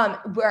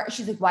that. Where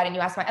she's like, why didn't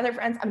you ask my other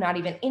friends? I'm not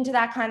even into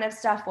that kind of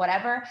stuff,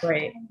 whatever.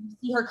 Right. And you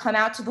see her come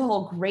out to the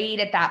whole grade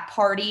at that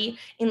party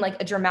in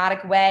like a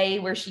dramatic way,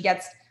 where she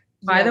gets,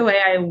 by the way,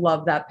 I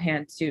love that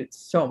pantsuit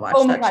so much.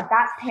 Oh my God,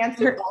 that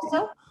pantsuit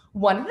also.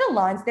 One of the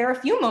lines, there are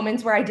a few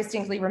moments where I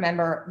distinctly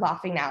remember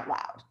laughing out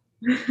loud.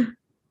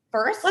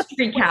 First, let's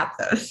recap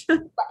those.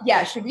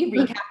 Yeah, should we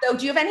recap though?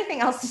 Do you have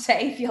anything else to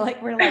say? I feel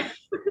like we're like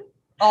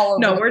all over.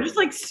 No, we're just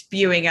like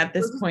spewing at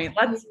this point.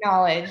 Let's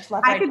acknowledge.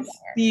 I could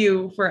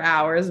spew for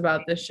hours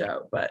about this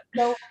show, but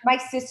so my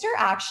sister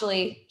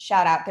actually,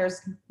 shout out,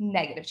 there's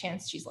negative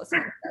chance she's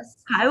listening to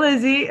this. Hi,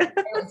 Lizzie. Hi,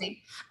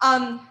 Lizzie.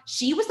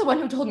 She was the one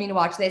who told me to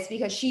watch this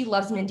because she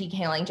loves Mindy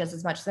Kaling just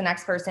as much as the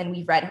next person.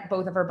 We've read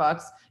both of her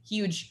books.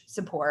 Huge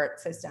support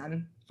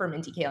system for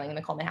Mindy Kaling in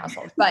the Coleman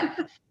household. But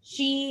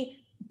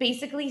she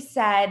basically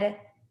said,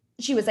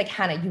 she was like,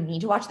 Hannah, you need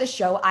to watch this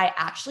show. I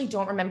actually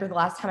don't remember the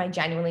last time I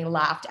genuinely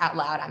laughed out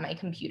loud on my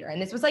computer. And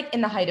this was like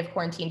in the height of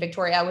quarantine.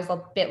 Victoria was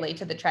a bit late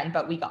to the trend,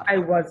 but we got it. I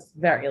was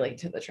very late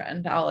to the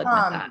trend. I'll admit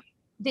that.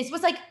 This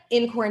was like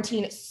in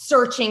quarantine,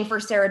 searching for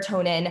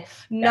serotonin,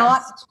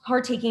 not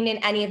partaking in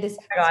any of this.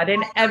 Oh my God,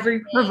 in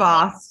every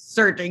crevasse,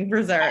 searching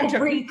for serotonin.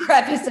 Every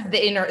crevice of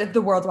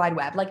the World Wide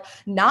Web. Like,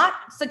 not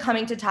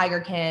succumbing to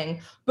Tiger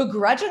King,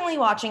 begrudgingly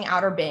watching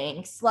Outer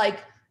Banks. Like,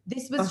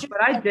 this was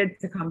but I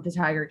did succumb to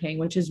Tiger King,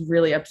 which is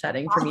really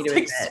upsetting for me to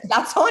admit.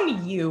 That's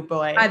on you,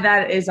 boy.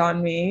 That is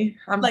on me.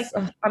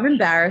 I'm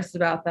embarrassed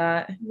about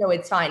that. No,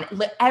 it's fine.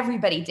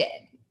 Everybody did.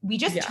 We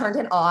just turned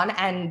it on,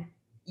 and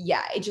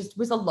it just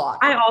was a lot.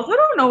 I also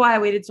don't know why I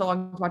waited so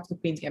long to watch The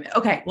Queen's Gambit.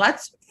 Okay,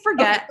 let's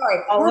forget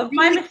all of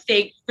my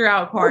mistakes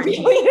throughout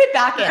quarantine. We're it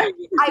back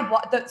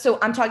in. So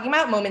I'm talking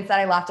about moments that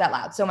I laughed out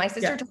loud. So my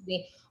sister told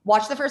me,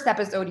 watch the first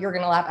episode, you're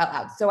going to laugh out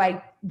loud. So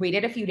I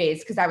waited a few days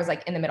because I was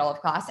like in the middle of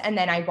class. And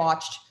then I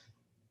watched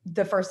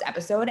the first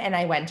episode and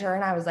I went to her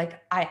and I was like,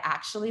 I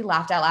actually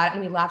laughed out loud. And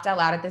we laughed out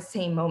loud at the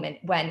same moment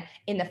when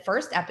in the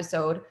first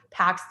episode,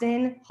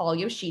 Paxton Hall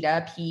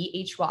Yoshida,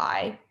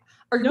 P-H-Y,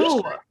 or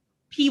no,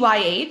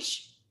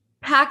 P-Y-H.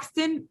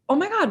 Paxton. Oh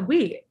my God,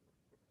 wait.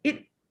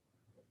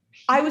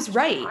 I was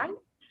right.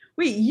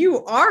 Wait,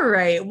 you are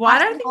right. Why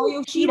did I think Hall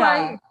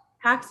Yoshida?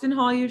 Paxton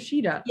Hall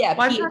Yoshida. Yeah,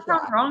 why did that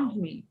sound wrong to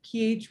me?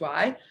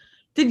 P-H-Y.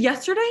 Did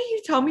yesterday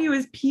you tell me it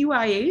was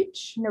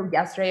P-Y-H? No,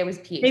 yesterday it was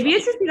P-H-Y. Maybe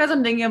it's just because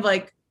I'm thinking of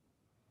like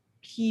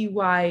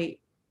P-Y.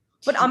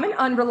 But I'm an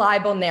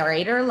unreliable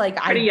narrator. Like,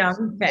 pretty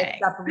young thing.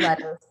 Up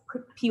letters.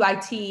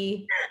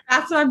 P-Y-T.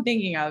 That's what I'm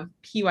thinking of.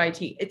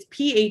 P-Y-T. It's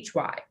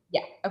P-H-Y.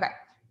 Yeah. Okay.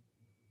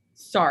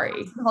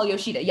 Sorry. Hall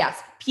Yoshida.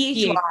 Yes.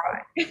 P-H-Y.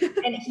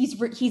 And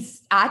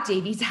he's at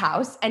Davy's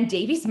house, and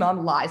Davy's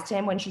mom lies to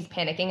him when she's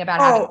panicking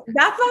about having.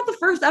 That's not the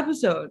first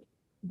episode.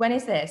 When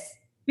is this?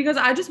 Because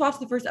I just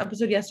watched the first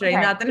episode yesterday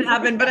and that didn't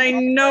happen, but I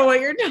know what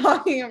you're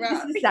talking about.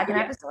 This is the second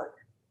episode.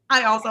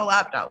 I also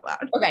laughed out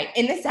loud. Okay.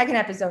 In the second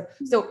episode,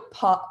 so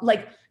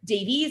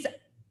Davy's,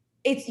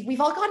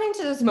 we've all gotten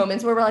into those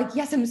moments where we're like,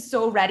 yes, I'm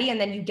so ready. And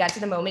then you get to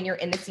the moment you're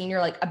in the scene,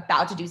 you're like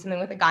about to do something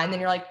with a guy. And then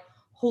you're like,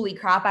 holy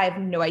crap, I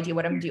have no idea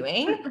what I'm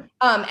doing.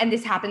 And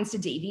this happens to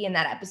Davy in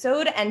that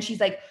episode. And she's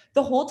like,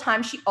 the whole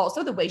time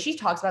the way she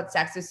talks about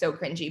sex is so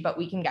cringy, but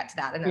we can get to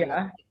that.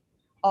 And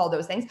all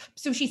those things.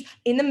 So she's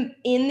in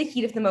the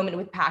heat of the moment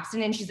with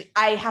Paxton and she's like,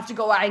 I have to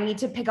go. I need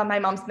to pick up my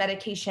mom's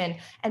medication.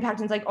 And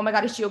Paxton's like, oh my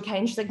God, is she okay?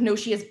 And she's like, no,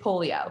 she has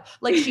polio.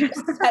 Like, she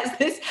just says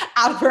this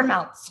out of her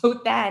mouth. So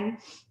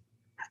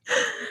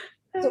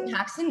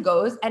Paxton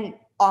goes, and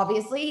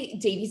obviously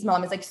Davy's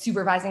mom is like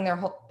supervising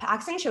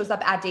Paxton shows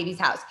up at Davy's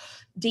house.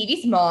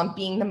 Davy's mom,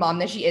 being the mom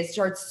that she is,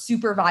 starts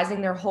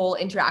supervising their whole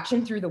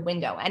interaction through the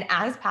window. And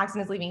as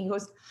Paxton is leaving, he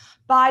goes,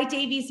 bye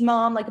Davy's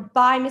mom, like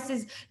bye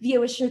Mrs.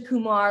 Vioisha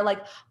Kumar,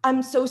 like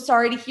I'm so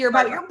sorry to hear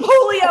about your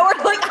polio, or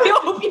like I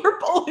hope your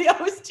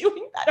polio is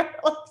doing better,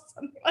 like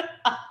something like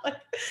that, like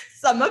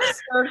some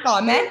absurd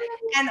comment.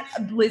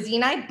 And Lizzie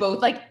and I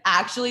both like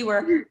actually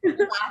were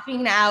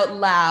laughing out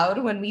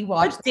loud when we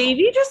watched. But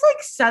Davy just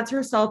like sets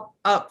herself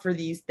up for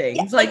these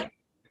things. Like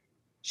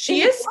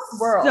she is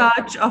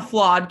such a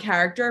flawed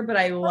character, but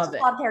I love it.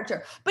 Flawed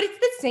character, but it's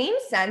the same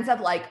sense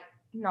of like,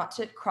 not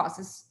to cross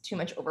this too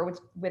much over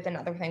with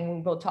another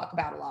thing we'll talk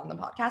about a lot on the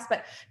podcast,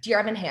 but Dear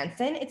Evan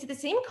Hansen, it's the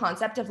same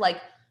concept of like,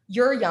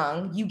 you're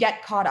young, you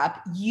get caught up,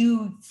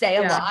 you say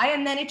a lie,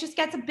 and then it just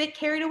gets a bit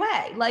carried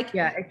away. Like,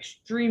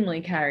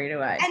 extremely carried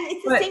away. And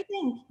it's the same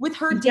thing with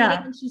her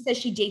dating. And she says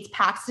she dates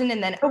Paxton,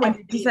 and then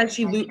when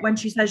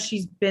she says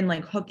she's been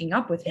like hooking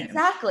up with him,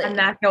 exactly, and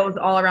that goes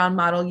all around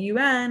Model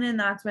UN, and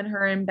that's when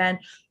her and Ben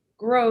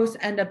Gross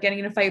end up getting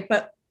in a fight.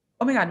 But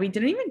oh my God, we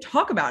didn't even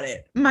talk about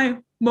it. My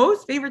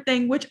most favorite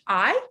thing, which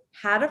I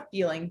had a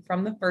feeling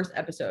from the first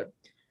episode,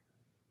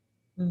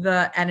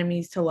 the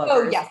enemies to lovers.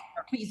 Oh yes,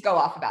 please go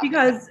off about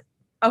because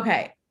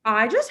okay,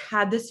 I just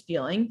had this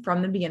feeling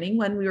from the beginning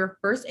when we were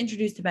first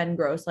introduced to Ben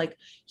Gross, like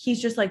he's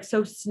just like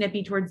so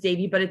snippy towards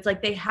Davy, but it's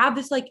like they have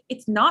this like,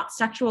 it's not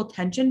sexual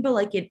tension, but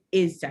like it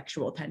is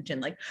sexual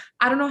tension. Like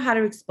I don't know how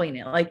to explain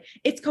it. Like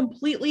it's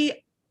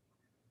completely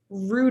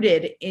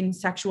rooted in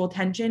sexual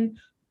tension.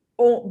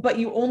 Oh, but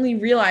you only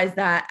realize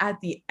that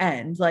at the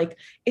end. Like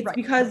it's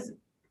because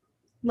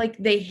like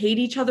they hate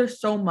each other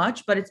so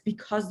much, but it's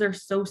because they're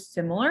so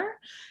similar,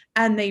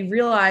 and they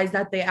realize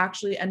that they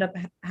actually end up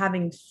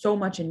having so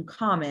much in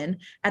common.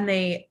 And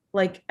they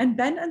like, and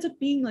Ben ends up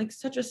being like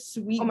such a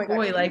sweet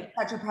boy. God, like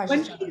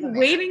when she's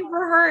waiting for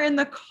her in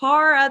the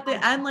car at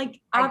the end, like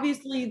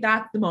obviously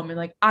that's the moment.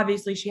 Like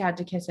obviously she had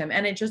to kiss him,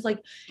 and it just like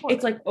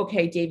it's like,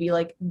 okay, Davy,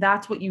 like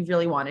that's what you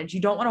really wanted.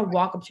 You don't want to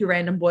walk up to a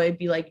random boy and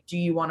be like, do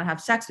you want to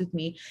have sex with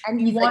me?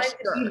 And you want it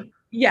to be,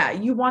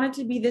 you want it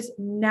to be this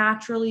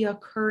naturally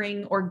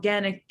occurring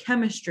organic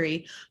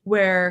chemistry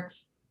where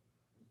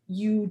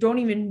you don't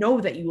even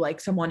know that you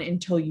like someone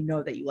until you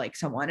know that you like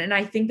someone. And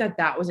I think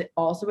that was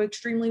also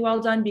extremely well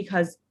done,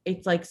 because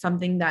it's like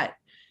something that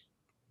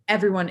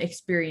everyone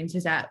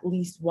experiences at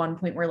least one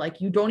point, where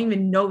like you don't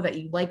even know that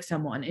you like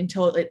someone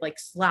until it like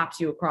slaps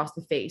you across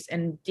the face.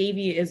 And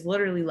Davy is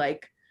literally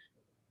like,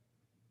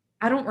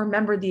 I don't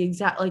remember the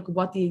exact, like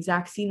what the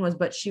exact scene was,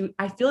 but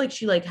I feel like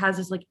she like has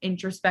this like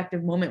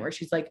introspective moment where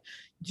she's like,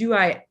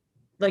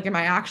 am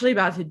I actually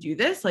about to do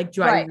this? Like,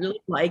 do I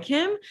really like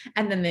him?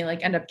 And then they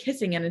like end up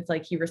kissing, and it's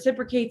like he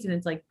reciprocates, and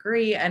it's like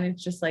great. And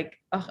it's just like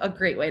a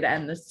great way to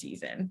end the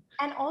season.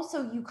 And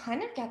also you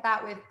kind of get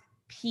that with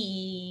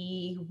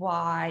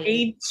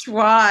PY.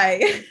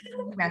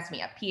 Mess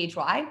me up.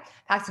 PHY,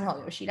 Paxton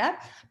Hall Yoshida,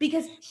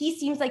 because he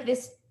seems like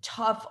this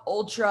tough,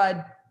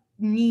 ultra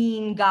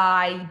mean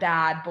guy,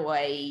 bad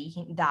boy,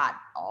 that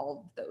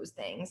all those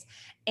things.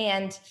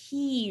 And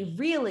he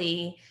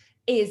really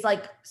is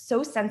like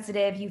so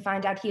sensitive. You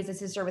find out he has a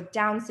sister with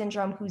Down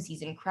syndrome who's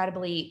he's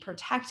incredibly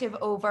protective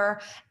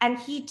over. And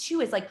he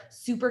too is like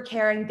super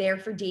caring, there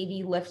for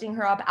Davy, lifting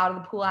her up out of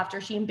the pool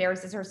after she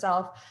embarrasses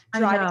herself,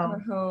 driving her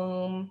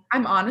home.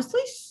 I'm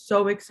honestly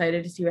so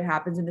excited to see what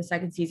happens in the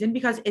second season,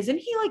 because isn't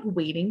he like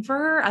waiting for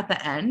her at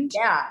the end?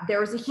 Yeah, there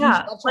was a huge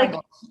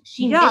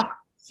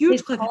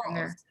huge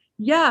cliffhanger.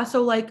 Yeah,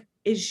 so like,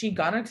 is she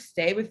gonna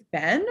stay with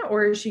Ben,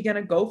 or is she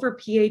gonna go for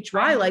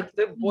PHY, like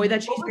the boy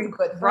that she's been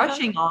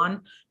crushing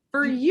on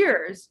for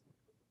years?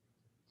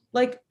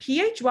 Like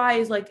PHY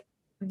is like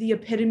the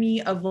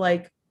epitome of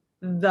like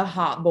the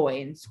hot boy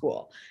in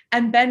school,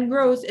 and Ben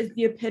Gross is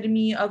the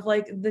epitome of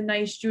like the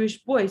nice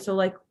Jewish boy. So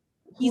like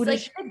he's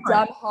like a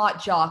dumb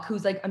hot jock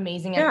who's like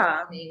amazing at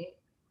something,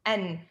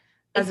 and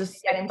as a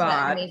sick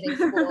bod. Amazing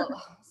school.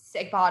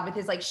 Sick bod with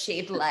his like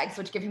shaved legs,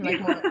 which give him like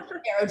more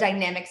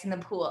aerodynamics in the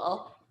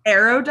pool.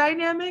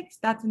 Aerodynamics?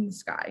 That's in the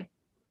sky.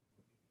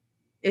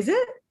 Is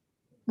it?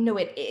 No,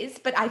 it is,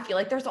 but I feel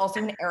like there's also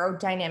an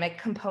aerodynamic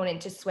component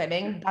to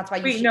swimming. That's why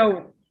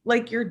you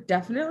like you're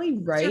definitely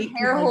right. Your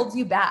hair holds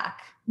you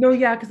back. No,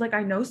 yeah, because like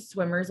I know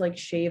swimmers like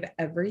shave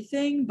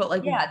everything, but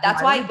like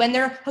that's why when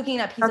they're hooking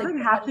up, he's like,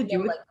 have to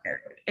do with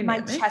like,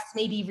 my chest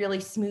may be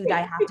really smooth.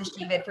 I have to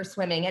shave it for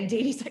swimming. And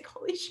Davy's like,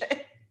 holy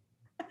shit.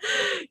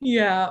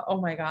 Yeah.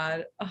 Oh my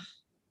God. Ugh.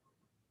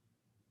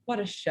 What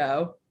a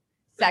show.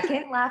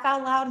 Second laugh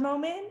out loud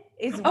moment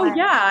is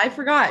I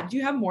forgot. Do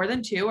you have more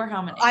than two, or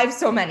how many? I have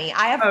so many.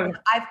 I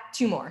have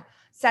two more.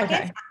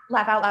 Second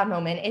laugh out loud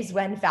moment is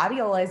when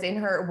Fabiola is in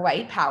her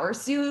white power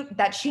suit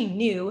that she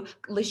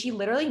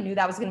literally knew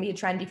that was going to be a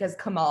trend, because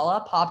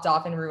Kamala popped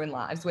off and ruined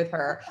lives with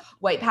her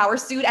white power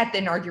suit at the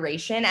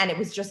inauguration, and it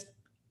was just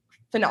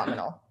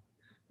phenomenal.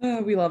 Oh,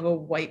 we love a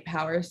white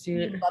power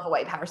suit. We love a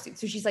white power suit.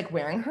 So she's like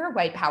wearing her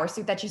white power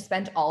suit that she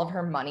spent all of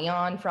her money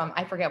on from,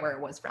 I forget where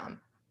it was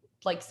from,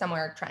 like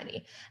somewhere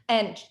trendy.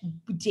 And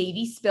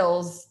Davy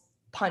spills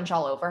punch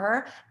all over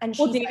her. And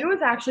Well, she's David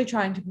was actually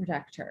trying to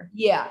protect her.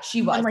 yeah,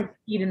 she was. And like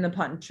peed in the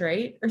punch,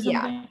 right? Or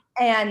something.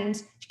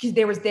 And because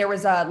there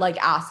was a like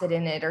acid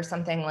in it or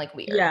something like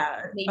weird.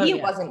 Yeah. Maybe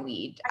it wasn't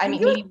weed. I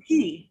mean, maybe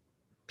pee.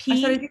 Pee.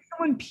 I said I think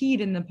someone peed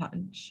in the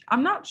punch.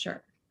 I'm not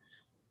sure.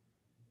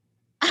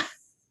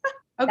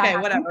 Okay,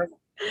 whatever.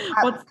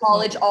 At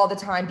college all the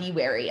time, be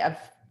wary of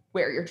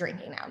where you're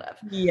drinking out of.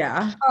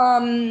 Yeah.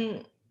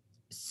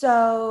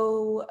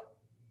 So,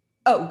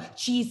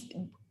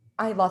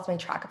 I lost my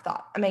train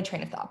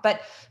of thought,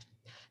 but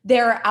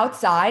they're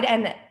outside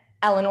and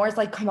Eleanor's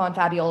like, come on,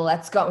 Fabiola,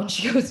 let's go. And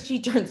she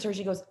turns to her,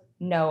 she goes,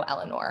 no,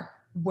 Eleanor,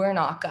 we're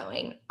not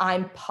going.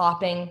 I'm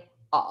popping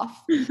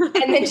off. And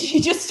then she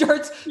just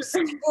starts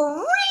screaming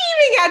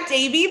at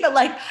Davy, but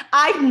like,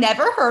 I've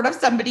never heard of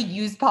somebody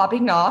use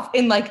popping off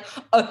in like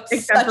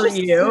except for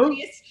you.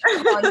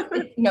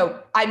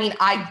 No, I mean,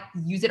 I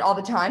use it all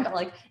the time, but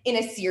like in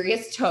a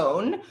serious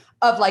tone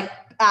of like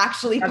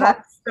actually.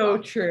 That's so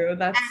true.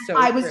 That's so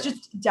I was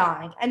just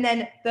dying. And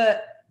then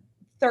the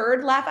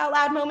third laugh out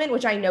loud moment,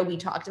 which I know we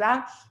talked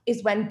about,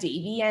 is when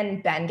Davy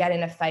and Ben get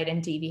in a fight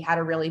and Davy had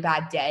a really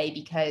bad day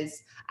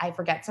because I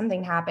forget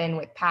something happened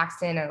with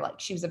Paxton or like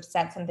she was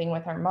upset something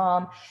with her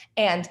mom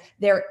and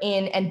they're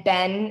in and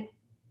Ben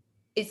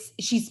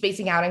she's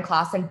spacing out in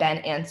class and Ben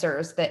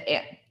answers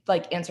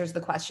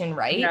the question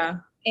right. Yeah.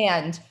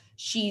 And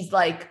she's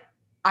like,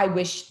 I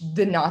wish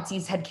the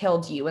Nazis had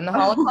killed you in the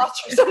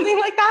Holocaust or something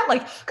like that.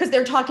 Like, because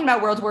they're talking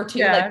about World War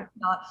II, like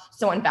not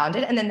so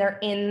unfounded. And then they're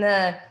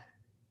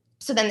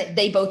so then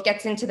they both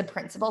gets into the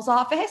principal's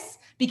office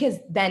because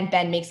then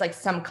Ben makes like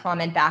some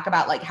comment back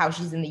about like how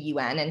she's in the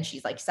UN and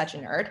she's like such a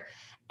nerd.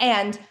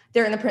 And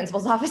they're in the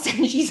principal's office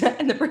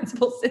and the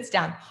principal sits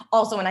down.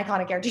 Also an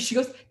iconic character. She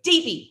goes,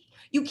 Davy,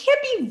 you can't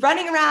be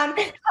running around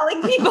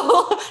telling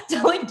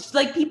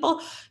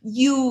people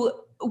you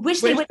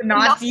wish they would the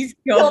Nazis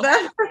killed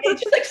them.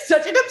 It's just like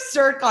such an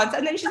absurd concept.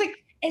 And then she's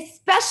like,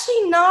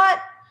 especially not,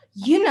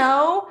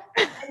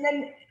 and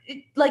then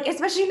like,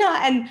 especially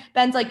not. And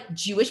Ben's like,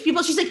 Jewish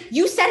people. She's like,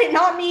 you said it,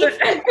 not me. You're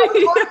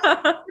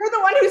the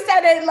one who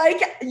said it.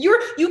 Like,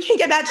 you can't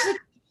get that. She's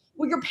like,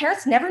 well, your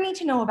parents never need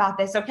to know about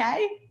this,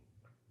 okay?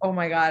 Oh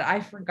my God, I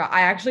forgot.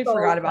 I actually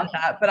forgot about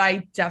that, but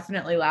I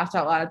definitely laughed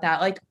out loud at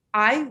that. Like,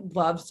 I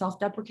love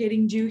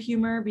self-deprecating Jew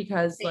humor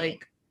because,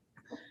 like,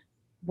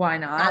 why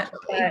not?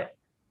 But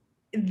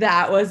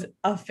that was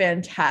a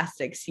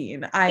fantastic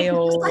scene. I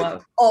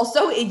love.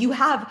 Also, you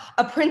have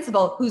a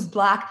principal who's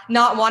Black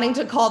not wanting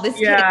to call this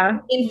kid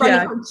in front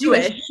of her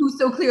Jewish, who's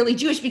so clearly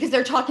Jewish because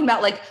they're talking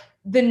about like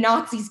the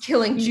Nazis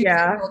killing Jews in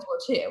World War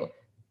II.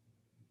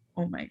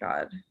 Oh my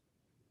God.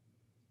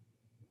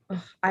 Ugh,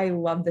 I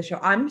love the show.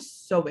 I'm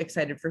so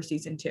excited for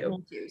season 2.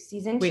 Me too.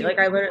 Season 2. Wait, like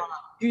I literally,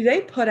 do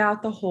they put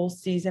out the whole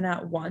season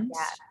at once?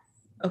 Yeah.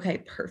 Okay,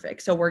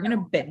 perfect. So we're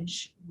gonna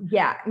binge.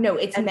 Yeah, no,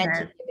 it's meant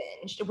to be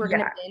binged. We're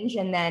gonna binge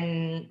and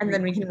then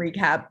we can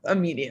recap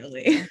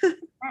immediately.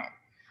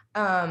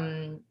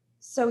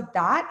 So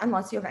that,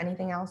 unless you have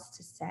anything else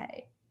to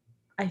say,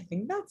 I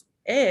think that's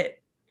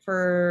it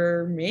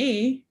for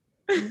me.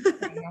 That's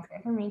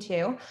it for me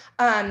too.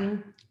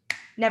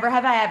 Never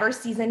Have I Ever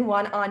season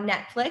 1 on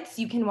Netflix.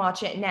 You can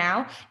watch it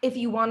now. If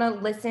you want to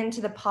listen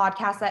to the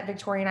podcast that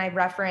Victoria and I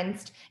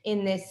referenced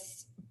in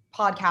this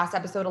podcast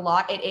episode a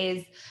lot, it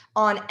is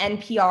on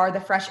NPR, the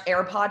Fresh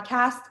Air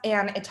podcast,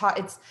 and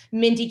it's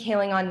Mindy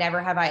Kaling on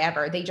Never Have I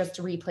Ever. They just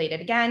replayed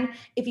it again.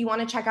 If you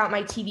want to check out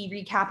my TV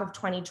recap of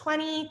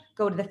 2020,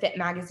 go to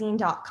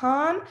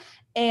thefitmagazine.com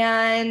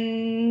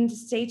and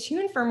stay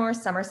tuned for more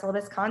summer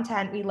syllabus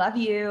content. We love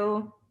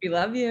you. We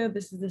love you.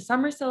 This is the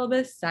Summer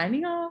Syllabus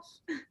signing off.